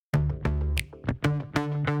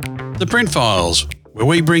The Print Files, where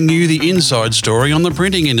we bring you the inside story on the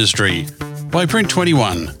printing industry by Print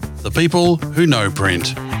 21, the people who know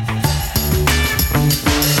print.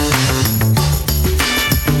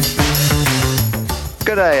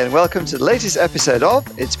 G'day and welcome to the latest episode of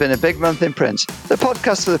It's Been a Big Month in Print, the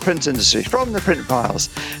podcast for the print industry from the Print Files,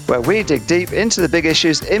 where we dig deep into the big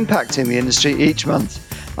issues impacting the industry each month.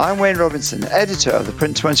 I'm Wayne Robinson, editor of the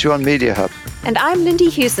Print 21 Media Hub. And I'm Lindy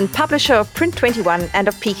Hewson, publisher of Print 21 and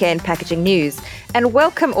of PK and Packaging News. And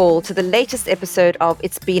welcome all to the latest episode of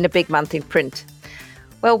It's Been a Big Month in Print.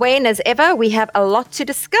 Well, Wayne, as ever, we have a lot to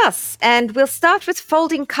discuss, and we'll start with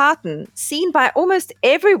folding carton, seen by almost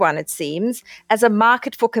everyone, it seems, as a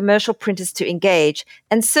market for commercial printers to engage.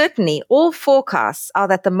 And certainly, all forecasts are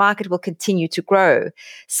that the market will continue to grow.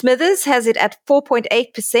 Smithers has it at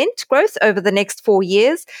 4.8% growth over the next 4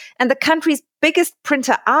 years, and the country's biggest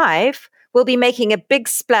printer, Ive, will be making a big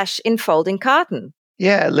splash in folding carton.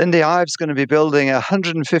 Yeah, Lindy Ive's going to be building a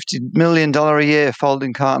 $150 million a year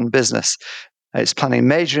folding carton business. It's planning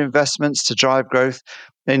major investments to drive growth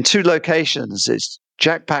in two locations. Its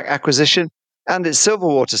JackPack acquisition and its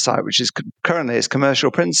Silverwater site, which is currently its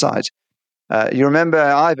commercial print site. You remember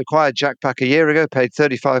I've acquired JackPack a year ago, paid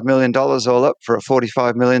 $35 million all up for a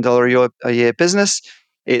 $45 million a year business.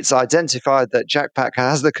 It's identified that JackPack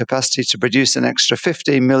has the capacity to produce an extra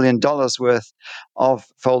 $15 million worth of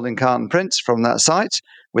folding carton prints from that site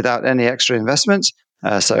without any extra investment.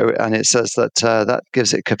 And it says that that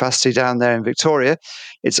gives it capacity down there in Victoria.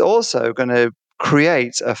 It's also going to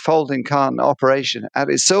create a folding carton operation at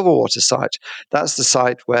its Silverwater site. That's the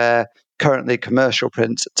site where currently commercial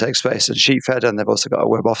print takes place and sheet-fed, and they've also got a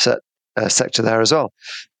web offset sector there as well.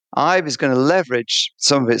 Ive is going to leverage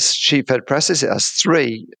some of its sheet-fed presses. It has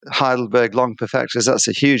 3 Heidelberg long perfectors. That's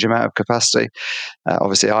a huge amount of capacity.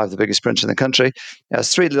 Obviously, Ive, the biggest printer in the country. It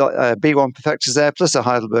has 3 B1 perfectors there, plus a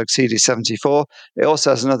Heidelberg CD74. It also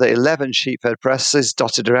has another 11 sheet-fed presses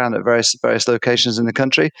dotted around at various locations in the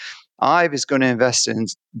country. Ive is going to invest in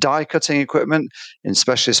die cutting equipment, in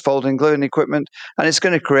specialist folding gluing equipment, and it's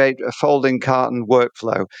going to create a folding carton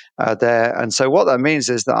workflow there. And so what that means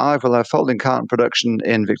is that Ive will have folding carton production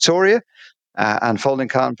in Victoria and folding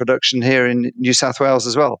carton production here in New South Wales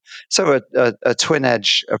as well. So a twin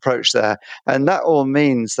edge approach there. And that all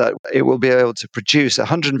means that it will be able to produce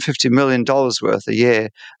 $150 million worth a year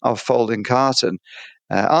of folding carton.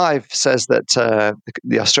 Ive says that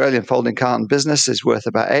the Australian folding carton business is worth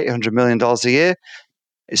about $800 million a year.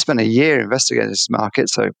 It spent a year investigating this market,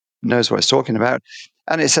 so it knows what it's talking about.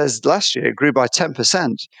 And it says last year it grew by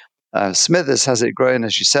 10%. Smithers has it growing,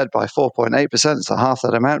 as you said, by 4.8%. It's half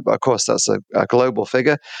that amount, but of course that's a global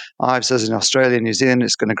figure. Ive says in Australia and New Zealand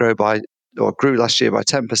it's going to grew last year by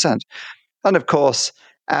 10%. And of course,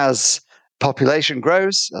 as population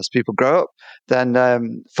grows, as people grow up,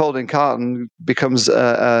 then folding carton becomes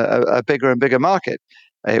a bigger and bigger market.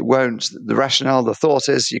 It won't. The rationale, the thought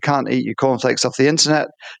is you can't eat your cornflakes off the internet.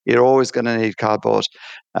 You're always going to need cardboard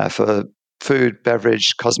for food,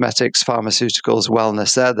 beverage, cosmetics, pharmaceuticals,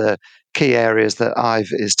 wellness. They're the key areas that Ive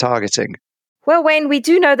is targeting. Well, Wayne, we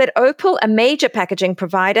do know that Opal, a major packaging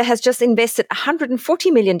provider, has just invested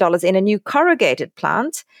 $140 million in a new corrugated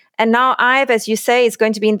plant. And now Ive, as you say, is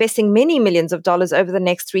going to be investing many millions of dollars over the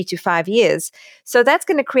next 3 to 5 years. So that's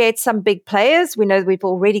going to create some big players. We know we've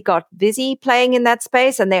already got Visy playing in that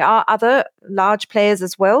space, and there are other large players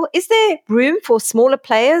as well. Is there room for smaller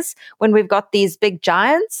players when we've got these big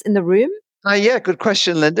giants in the room? Yeah, good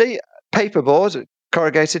question, Lindy. Paperboard,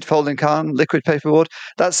 corrugated folding carton, liquid paperboard,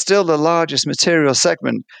 that's still the largest material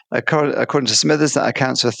segment. According to Smithers, that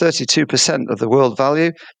accounts for 32% of the world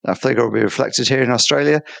value. That figure will be reflected here in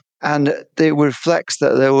Australia. And it reflects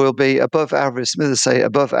that there will be above average, Smithers say,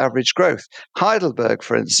 above average growth. Heidelberg,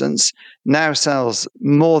 for instance, now sells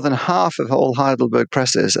more than half of all Heidelberg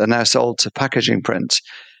presses are now sold to packaging print.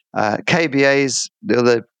 KBA's,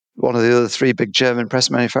 one of the other 3 big German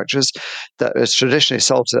press manufacturers that has traditionally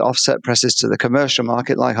sold to offset presses to the commercial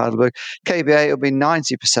market like Heidelberg. KBA will be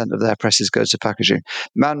 90% of their presses go to packaging.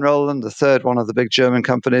 Manroland, the third one of the big German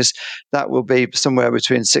companies, that will be somewhere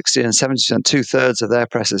between 60 and 70%, 2/3 of their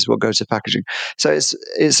presses will go to packaging. So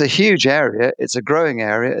it's a huge area. It's a growing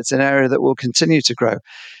area. It's an area that will continue to grow.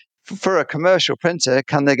 For a commercial printer,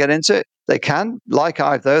 can they get into it? They can. Like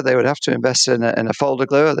Ive, though, they would have to invest in a folder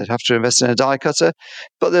gluer. They'd have to invest in a die cutter.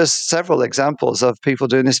 But there's several examples of people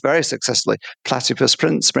doing this very successfully. Platypus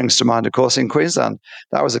Print springs to mind, of course, in Queensland.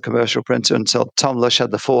 That was a commercial printer until Tom Lush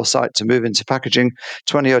had the foresight to move into packaging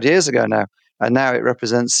 20-odd years ago now. And now it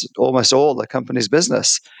represents almost all the company's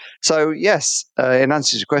business. So, yes, in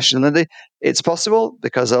answer to your question, Lindy, it's possible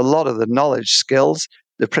because a lot of the knowledge, skills,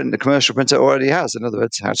 the commercial printer already has. In other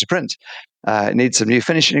words, how to print. It needs some new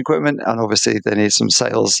finishing equipment, and obviously they need some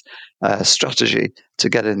sales strategy to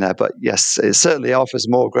get in there. But yes, it certainly offers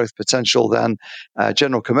more growth potential than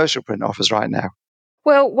general commercial print offers right now.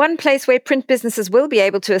 Well, one place where print businesses will be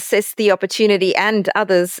able to assess the opportunity, and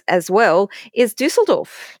others as well, is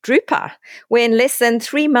Dusseldorf, Drupa, where in less than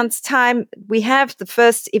 3 months' time, we have the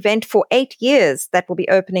first event for 8 years that will be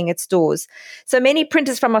opening its doors. So many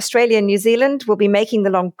printers from Australia and New Zealand will be making the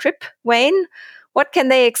long trip. Wayne, what can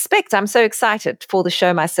they expect? I'm so excited for the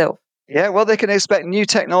show myself. Yeah, well, they can expect new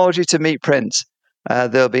technology to meet print.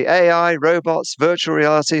 There'll be AI, robots, virtual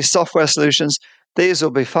reality, software solutions. These will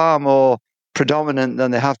be far more predominant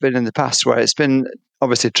than they have been in the past, where it's been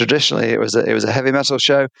obviously traditionally it was a heavy metal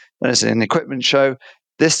show, then it's an equipment show.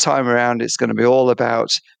 This time around, it's going to be all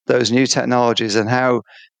about those new technologies and how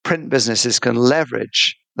print businesses can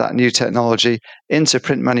leverage that new technology into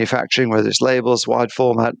print manufacturing, whether it's labels, wide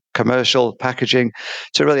format, commercial, packaging,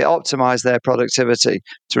 to really optimize their productivity,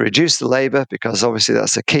 to reduce the labor, because obviously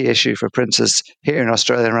that's a key issue for printers here in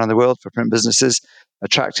Australia and around the world for print businesses,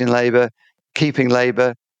 attracting labor, keeping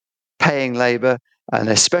labor, paying labor, and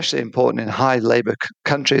especially important in high labor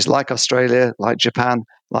countries like Australia, like Japan,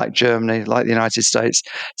 like Germany, like the United States.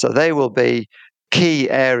 So they will be key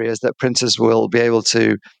areas that printers will be able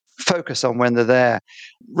to focus on when they're there.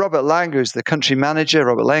 Robert Lang, who's the country manager,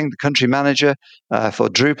 for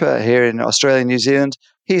Drupa here in Australia and New Zealand,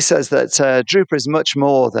 he says that Drupa is much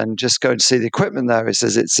more than just going to see the equipment there. He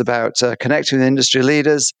says it's about connecting with industry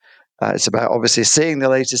leaders. It's about obviously seeing the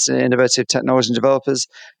latest and innovative technology and developers,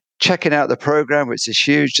 checking out the program, which is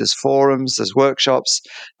huge. There's forums, there's workshops,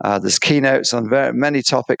 there's keynotes on many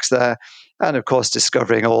topics there, and of course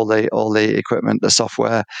discovering all the equipment, the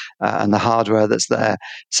software, and the hardware that's there.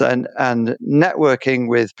 So and networking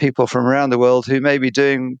with people from around the world who may be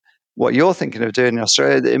doing what you're thinking of doing in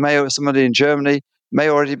Australia. It may have somebody in Germany may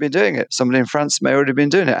already be doing it. Somebody in France may already been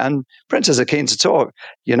doing it. And printers are keen to talk.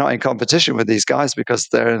 You're not in competition with these guys because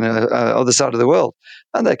they're in the other side of the world,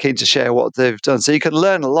 and they're keen to share what they've done. So you can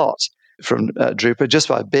learn a lot from Drupa just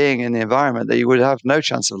by being in the environment that you would have no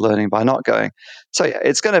chance of learning by not going. So yeah,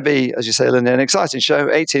 it's going to be, as you say, Linda, an exciting show.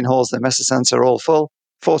 18 halls in the Messe Centre, all full,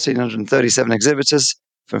 1,437 exhibitors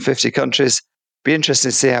from 50 countries. Be interesting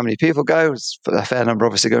to see how many people go. It's a fair number,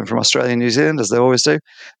 obviously, going from Australia and New Zealand, as they always do.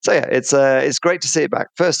 So yeah, it's great to see it back.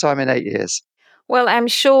 First time in 8 years. Well, I'm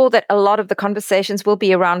sure that a lot of the conversations will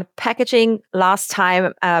be around packaging. Last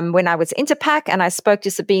time when I was Interpack and I spoke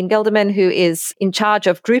to Sabine Gelderman, who is in charge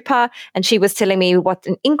of Drupa, and she was telling me what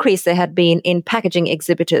an increase there had been in packaging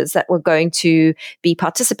exhibitors that were going to be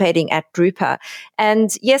participating at Drupa.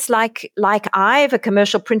 And yes, like I've a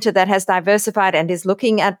commercial printer that has diversified and is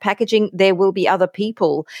looking at packaging, there will be other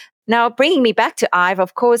people. Now, bringing me back to IVE,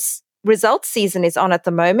 of course, results season is on at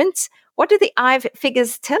the moment. What do the IVE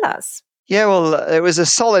figures tell us? Yeah, well, it was a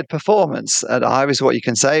solid performance at IVE, is what you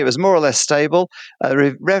can say. It was more or less stable.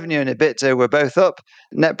 Revenue and EBITDA were both up.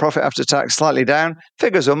 Net profit after tax slightly down.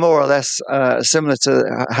 Figures were more or less similar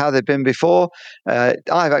to how they've been before. IVE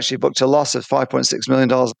actually booked a loss of $5.6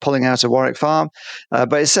 million pulling out of Warwick Farm.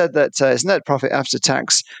 But it said that its net profit after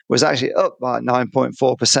tax was actually up by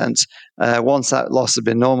 9.4% once that loss had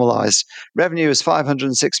been normalized. Revenue was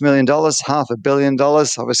 $506 million, $500 million,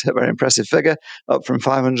 obviously a very impressive figure, up from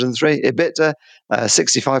 503. EBITDA,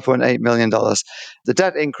 $65.8 million. The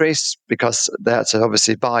debt increased because they had to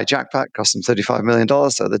obviously buy JackPack, cost them $35 million,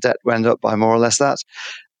 so the debt went up by more or less that.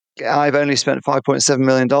 I've only spent $5.7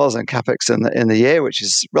 million on capex in the year, which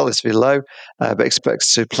is relatively low, but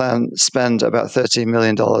expects to spend about $13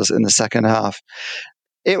 million in the second half.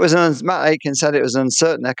 It was Matt Aitken said it was an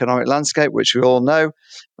uncertain economic landscape, which we all know.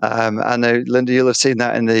 I know, Linda, you'll have seen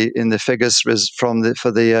that in the figures for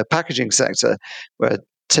the packaging sector, where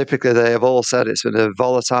typically they have all said it's been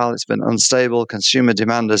volatile, it's been unstable, consumer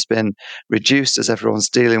demand has been reduced as everyone's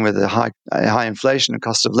dealing with a high inflation and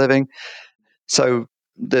cost of living. So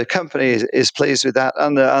the company is pleased with that,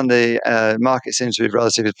 and the market seems to be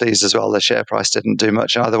relatively pleased as well. The share price didn't do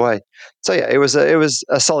much either way. So yeah, it was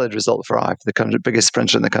a solid result for IVE, the biggest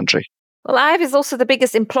printer in the country. Well, IVE is also the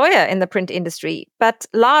biggest employer in the print industry, but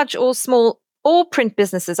large or small, all print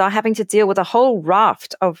businesses are having to deal with a whole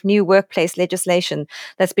raft of new workplace legislation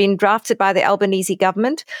that's been drafted by the Albanese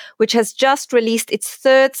government, which has just released its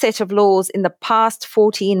third set of laws in the past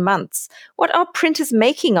 14 months. What are printers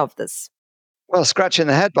making of this? Well, scratching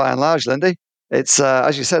the head by and large, Lindy. It's,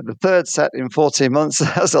 as you said, the third set in 14 months.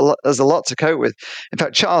 There's a lot to cope with. In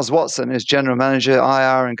fact, Charles Watson is General Manager,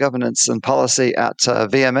 IR and Governance and Policy at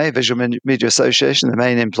VMA, Visual Media Association, the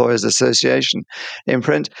main employers association in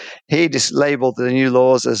print. He just labelled the new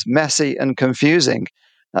laws as messy and confusing.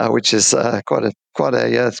 which is quite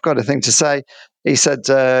a thing to say. He said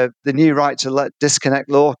the new right to disconnect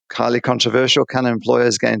law, highly controversial. Can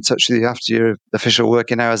employers get in touch with you after your official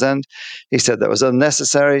working hours end? He said that was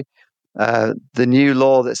unnecessary. The new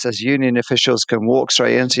law that says union officials can walk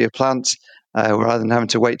straight into your plant rather than having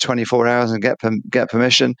to wait 24 hours and get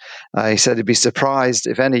permission. He said he'd be surprised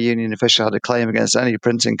if any union official had a claim against any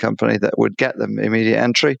printing company that would get them immediate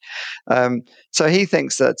entry. So he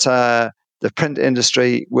thinks that the print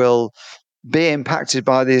industry will be impacted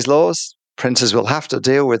by these laws. Printers will have to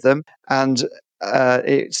deal with them, and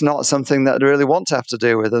it's not something that they really want to have to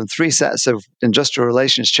deal with. And 3 sets of industrial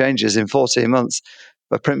relations changes in 14 months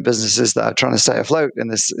for print businesses that are trying to stay afloat in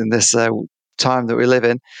this time that we live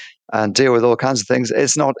in and deal with all kinds of things.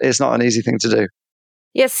 It's not an easy thing to do.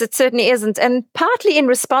 Yes, it certainly isn't. And partly in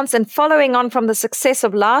response and following on from the success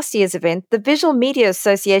of last year's event, the Visual Media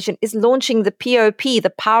Association is launching the POP,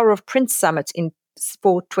 the Power of Print Summit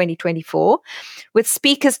for 2024, with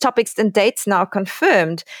speakers, topics, and dates now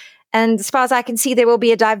confirmed. And as far as I can see, there will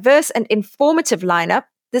be a diverse and informative lineup.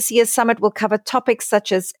 This year's summit will cover topics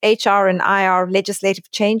such as HR and IR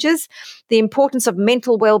legislative changes, the importance of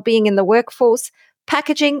mental well-being in the workforce,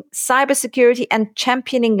 packaging, cybersecurity, and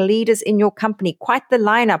championing leaders in your company. Quite the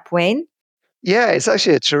lineup, Wayne. Yeah, it's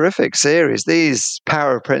actually a terrific series. These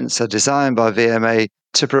power prints are designed by VMA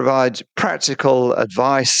to provide practical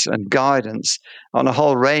advice and guidance on a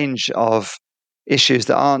whole range of issues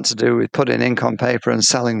that aren't to do with putting ink on paper and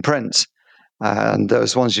selling print. And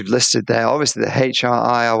those ones you've listed there, obviously the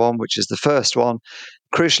HRIR one, which is the first one,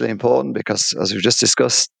 crucially important because, as we've just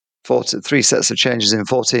discussed, 3 sets of changes in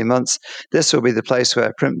 14 months. This will be the place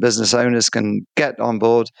where print business owners can get on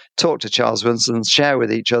board, talk to Charles Winston, share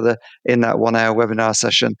with each other in that 1-hour webinar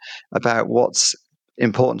session about what's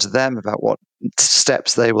important to them, about what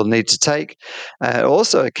steps they will need to take.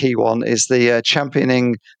 Also, a key one is the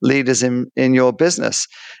championing leaders in your business.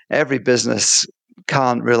 Every business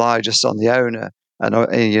can't rely just on the owner. And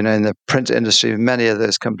in the print industry, many of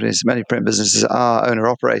those companies, many print businesses are owner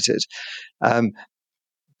operated.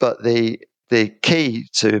 But the key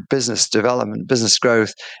to business development, business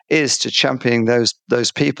growth, is to champion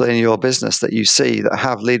those people in your business that you see that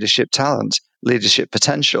have leadership talent, leadership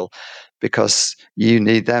potential, because you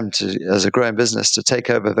need them to, as a growing business, to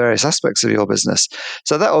take over various aspects of your business.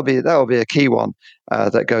 So that will be a key one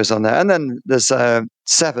that goes on there. And then there's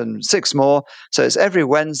 6 more. So it's every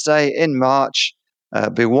Wednesday in March.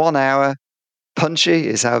 Be 1 hour. Punchy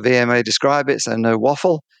is how VMA describe it, so no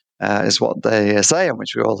waffle. Is what they say, and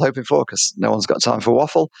which we're all hoping for, because no one's got time for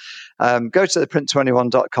waffle. Go to the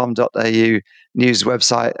print21.com.au news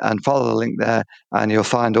website and follow the link there, and you'll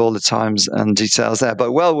find all the times and details there.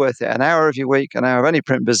 But well worth it. An hour of your week, an hour of any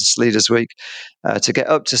print business leaders week, to get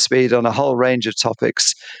up to speed on a whole range of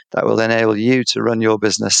topics that will enable you to run your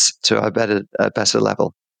business to a better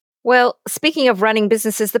level. Well, speaking of running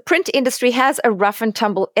businesses, the print industry has a rough and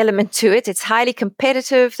tumble element to it. It's highly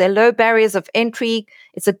competitive. There are low barriers of entry.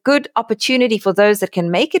 It's a good opportunity for those that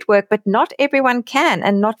can make it work, but not everyone can,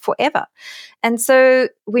 and not forever. And so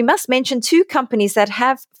we must mention 2 companies that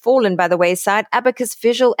have fallen by the wayside, Abacus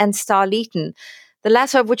Visual and Starleton, the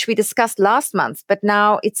latter of which we discussed last month, but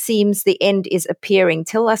now it seems the end is appearing.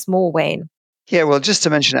 Tell us more, Wayne. Yeah, well, just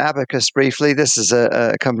to mention Abacus briefly, this is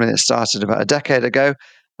a company that started about a decade ago.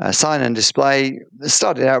 Sign and display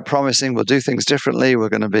started out promising. We'll do things differently. We're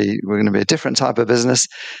going to be a different type of business,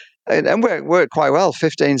 and worked quite well.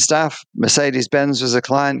 15 staff. Mercedes-Benz was a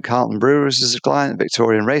client. Carlton Brewers was a client.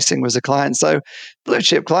 Victorian Racing was a client. So blue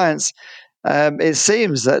chip clients. It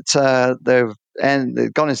seems that they've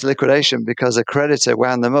gone into liquidation because a creditor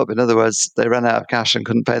wound them up. In other words, they ran out of cash and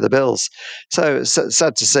couldn't pay the bills. So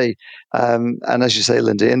sad to see. And as you say,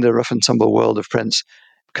 Linda, in the rough and tumble world of print,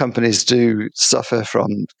 companies do suffer from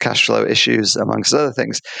cash flow issues, amongst other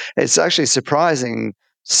things. It's actually surprising,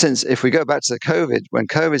 since if we go back to when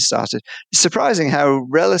COVID started, it's surprising how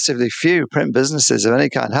relatively few print businesses of any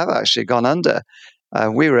kind have actually gone under.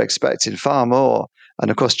 We were expecting far more. And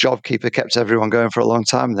of course, JobKeeper kept everyone going for a long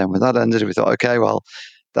time. And then when that ended, we thought, okay, well,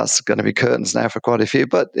 that's going to be curtains now for quite a few.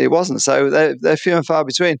 But it wasn't. So they're few and far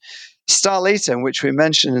between. Starleton, which we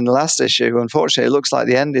mentioned in the last issue, unfortunately, it looks like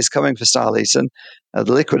the end is coming for Starleton.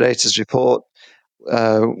 The liquidators report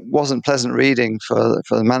wasn't pleasant reading for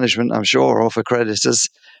the management, I'm sure, or for creditors.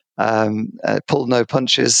 Pulled no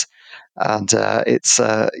punches. And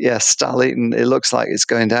Starleton, it looks like it's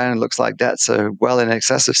going down. It looks like debts are well in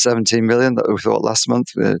excess of 17 million that we thought last month,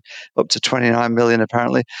 up to 29 million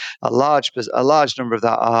apparently. A large number of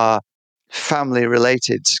that are family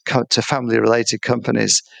related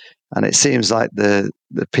companies. And it seems like the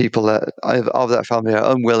people of that family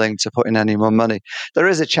are unwilling to put in any more money. There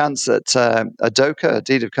is a chance that a DOCA, a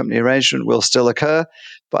deed of company arrangement, will still occur,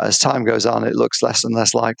 but as time goes on, it looks less and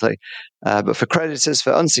less likely. But for creditors,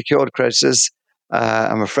 for unsecured creditors,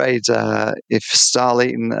 I'm afraid if Star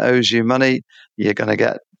Eaton owes you money, you're going to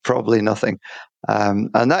get probably nothing.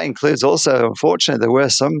 And that includes also, unfortunately, there were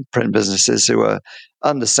some print businesses who were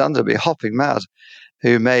understandably hopping mad,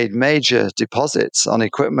 who made major deposits on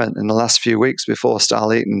equipment in the last few weeks before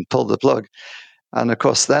Star Eaton pulled the plug. And of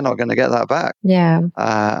course, they're not going to get that back. Yeah.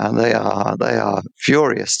 And they are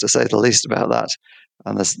furious, to say the least, about that.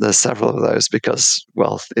 And there's several of those because,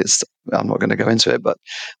 well, I'm not going to go into it, but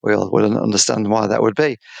we'll understand why that would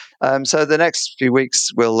be. So the next few weeks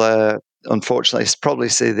will, unfortunately, probably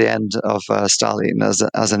see the end of Star Eaton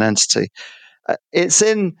as an entity. It's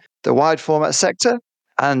in the wide format sector,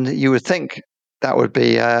 and you would think that would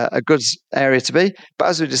be a good area to be. But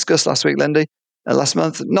as we discussed last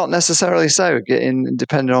month, not necessarily so,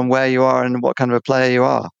 depending on where you are and what kind of a player you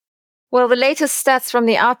are. Well, the latest stats from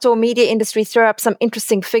the outdoor media industry throw up some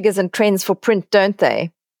interesting figures and trends for print, don't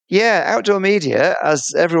they? Yeah, outdoor media,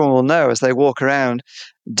 as everyone will know as they walk around,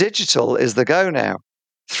 digital is the go now.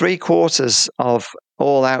 3/4 of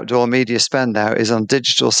all outdoor media spend now is on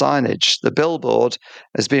digital signage. The billboard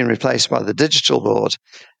has been replaced by the digital board.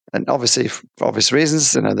 And obviously, for obvious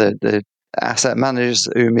reasons, the asset managers,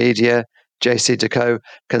 Media, JC Deco,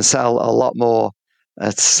 can sell a lot more,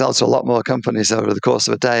 sell to a lot more companies over the course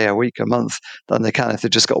of a day, a week, a month than they can if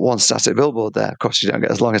they've just got one static billboard there. Of course, you don't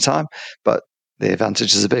get as long a time, but the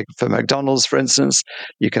advantages are big. For McDonald's, for instance,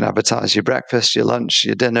 you can advertise your breakfast, your lunch,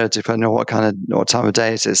 your dinner, depending on what time of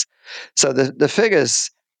day it is. So the figures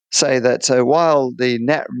say that while the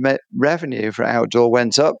net revenue for outdoor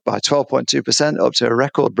went up by 12.2%, up to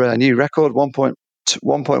a new record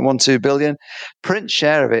 1.12 billion, print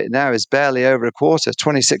share of it now is barely over a quarter,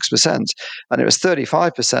 26%, and it was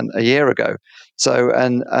 35% a year ago. So,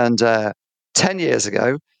 and 10 years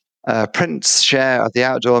ago, print's share of the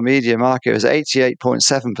outdoor media market was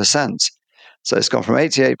 88.7%. So it's gone from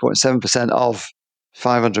 88.7% of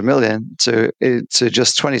 500 million to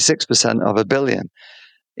just 26% of a billion.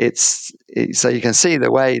 So you can see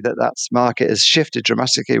the way that market has shifted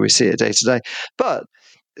dramatically. We see it day to day, but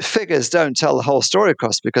figures don't tell the whole story, of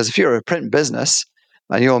course, because if you're a print business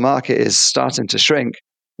and your market is starting to shrink,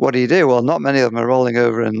 what do? Well, not many of them are rolling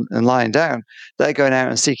over and lying down. They're going out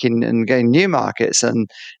and seeking and getting new markets. And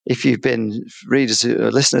if you've been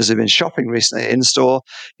listeners who've been shopping recently in store,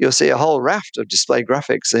 you'll see a whole raft of display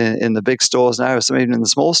graphics in the big stores now, some even in the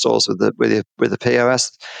small stores with the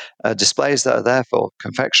POS displays that are there for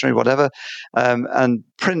confectionery, whatever. And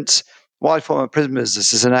wide format print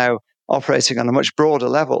businesses are now operating on a much broader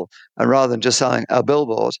level, and rather than just selling a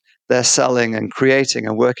billboard, they're selling and creating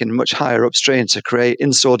and working much higher upstream to create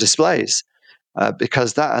in-store displays.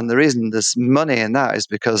 Because the reason there's money in that is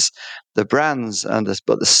because the brands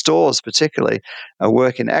but the stores particularly are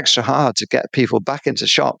working extra hard to get people back into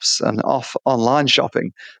shops and off online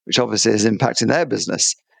shopping, which obviously is impacting their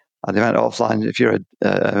business. The amount of offline, if you're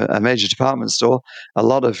a major department store, a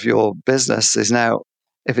lot of your business is now,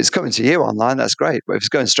 if it's coming to you online, that's great. But if it's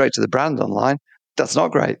going straight to the brand online, that's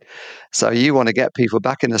not great. So you want to get people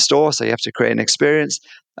back in the store, so you have to create an experience,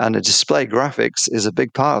 and the display graphics is a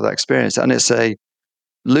big part of that experience. And it's a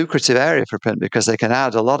lucrative area for print because they can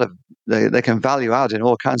add they can value add in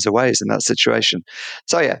all kinds of ways in that situation.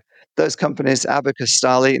 So yeah, those companies, Abacus,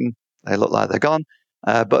 Star Eaton, they look like they're gone.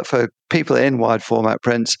 But for people in wide format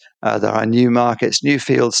print, there are new markets, new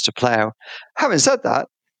fields to plow. Having said that,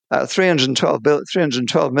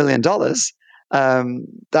 $312 million,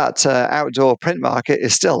 that outdoor print market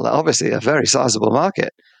is still obviously a very sizable market.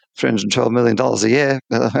 $312 million a year,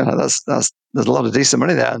 there's a lot of decent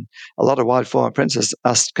money there, and a lot of wide format printers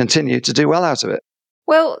continue to do well out of it.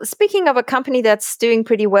 Well, speaking of a company that's doing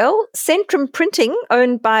pretty well, Centrum Printing,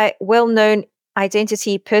 owned by well-known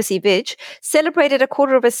identity Percy Vidge, celebrated a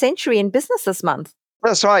quarter of a century in business this month.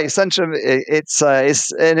 That's right. Centrum, it's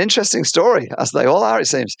an interesting story, as they all are, it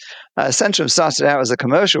seems. Centrum started out as a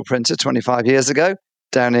commercial printer 25 years ago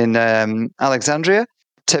down in Alexandria,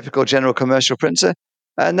 typical general commercial printer.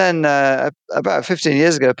 And then about 15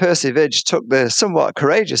 years ago, Percy Vidge took the somewhat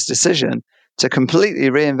courageous decision to completely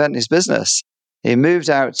reinvent his business. He moved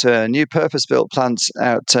out to a new purpose-built plant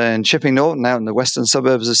out in Chipping Norton, out in the western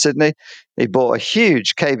suburbs of Sydney. He bought a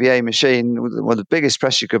huge KBA machine, one of the biggest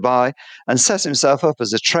press you could buy, and set himself up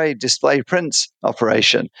as a trade display print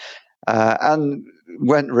operation. And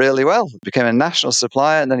went really well. Became a national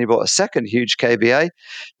supplier, and then he bought a second huge KBA.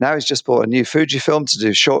 Now he's just bought a new Fujifilm to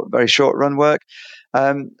do very short run work.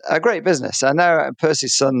 A great business. And now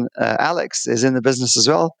Percy's son, Alex, is in the business as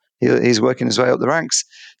well. He's working his way up the ranks.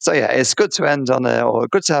 So yeah, it's good to end on or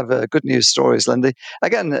good to have good news stories, Lindy.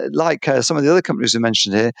 Again, like some of the other companies we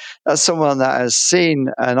mentioned here, that's someone that has seen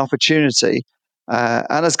an opportunity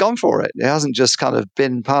and has gone for it. It hasn't just kind of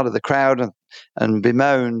been part of the crowd and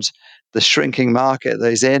bemoaned the shrinking market that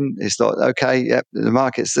he's in. He's thought, okay, yep,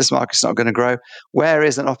 this market's not going to grow. Where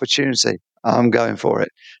is an opportunity? I'm going for it.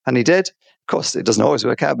 And he did. Of course, it doesn't always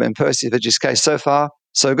work out, but in Percy Vidge's case, so far,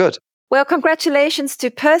 so good. Well, congratulations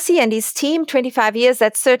to Percy and his team, 25 years.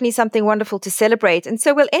 That's certainly something wonderful to celebrate. And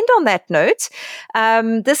so we'll end on that note.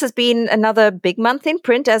 This has been another big month in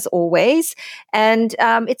print, as always. And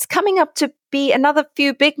it's coming up to be another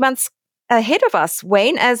few big months ahead of us,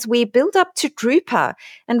 Wayne, as we build up to Drupa.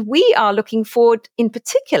 And we are looking forward, in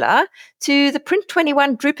particular, to the Print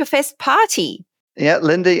 21 Drupa Fest party. Yeah,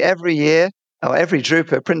 Lindy, every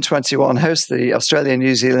Drupa, Print 21 hosts the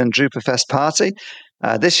Australia-New Zealand Drupa Fest party.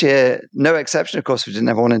 This year, no exception. Of course, we didn't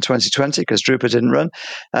have one in 2020 because Drupa didn't run.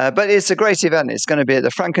 But it's a great event. It's going to be at the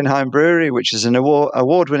Frankenheim Brewery, which is an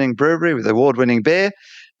award-winning brewery with award-winning beer.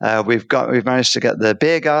 We've managed to get the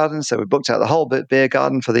beer garden, so we booked out the whole beer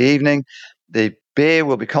garden for the evening. The beer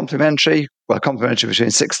will be complimentary between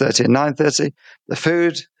 6:30 and 9:30. The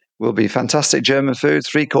food will be fantastic German food,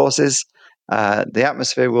 3 courses. The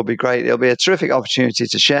atmosphere will be great. It'll be a terrific opportunity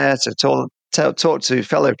to share, to talk to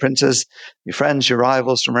fellow printers, your friends, your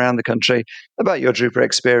rivals from around the country about your Drupa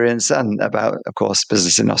experience and about, of course,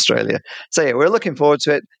 business in Australia. So yeah, we're looking forward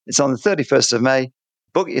to it. It's on the 31st of May.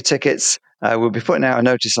 Book your tickets. We'll be putting out a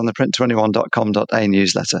notice on the print21.com.au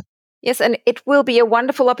newsletter. Yes, and it will be a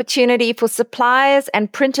wonderful opportunity for suppliers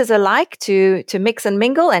and printers alike to mix and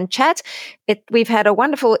mingle and chat. We've had a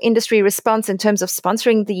wonderful industry response in terms of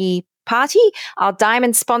sponsoring the party. Our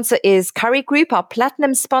diamond sponsor is Curry Group. Our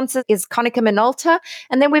platinum sponsor is Konica Minolta.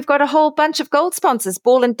 And then we've got a whole bunch of gold sponsors: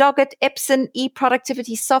 Ball & Doggett, Epson,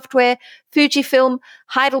 eProductivity Software, Fujifilm,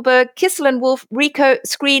 Heidelberg, Kissel & Wolf, Ricoh,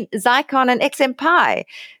 Screen, Zycon, and XMPi.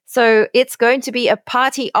 So it's going to be a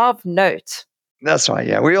party of note. That's right.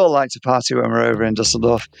 Yeah, we all like to party when we're over in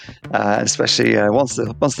Dusseldorf, especially once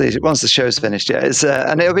the show's finished. Yeah, it's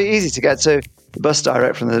and it'll be easy to get to. The bus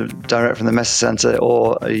direct from the Messe Centre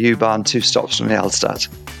or a U-Bahn 2 stops from the Altstadt.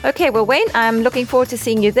 Okay, well, Wayne, I'm looking forward to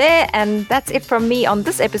seeing you there, and that's it from me on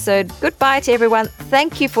this episode. Goodbye to everyone.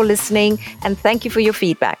 Thank you for listening, and thank you for your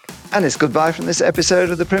feedback. And it's goodbye from this episode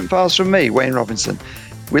of the Print Files from me, Wayne Robinson.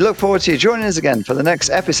 We look forward to you joining us again for the next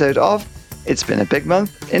episode of It's Been a Big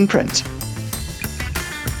Month in Print.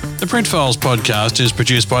 The Print Files podcast is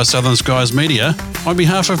produced by Southern Skies Media on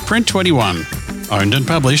behalf of Print 21, owned and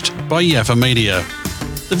published by Yaffa Media.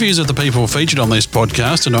 The views of the people featured on this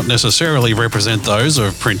podcast do not necessarily represent those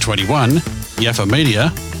of Print 21, Yaffa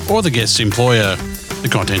Media, or the guest's employer. The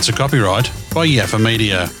contents are copyright by Yaffa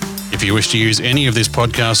Media. If you wish to use any of this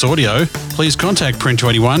podcast audio, please contact Print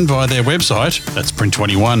 21 via their website, that's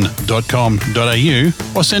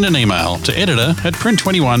print21.com.au, or send an email to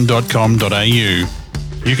editor@print21.com.au.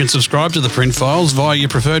 You can subscribe to the Print Files via your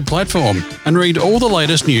preferred platform and read all the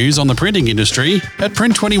latest news on the printing industry at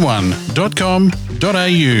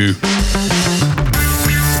print21.com.au.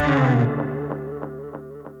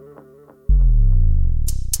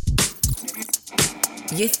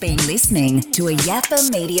 You've been listening to a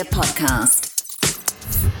Yaffa Media podcast.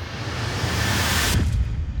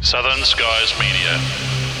 Southern Skies Media.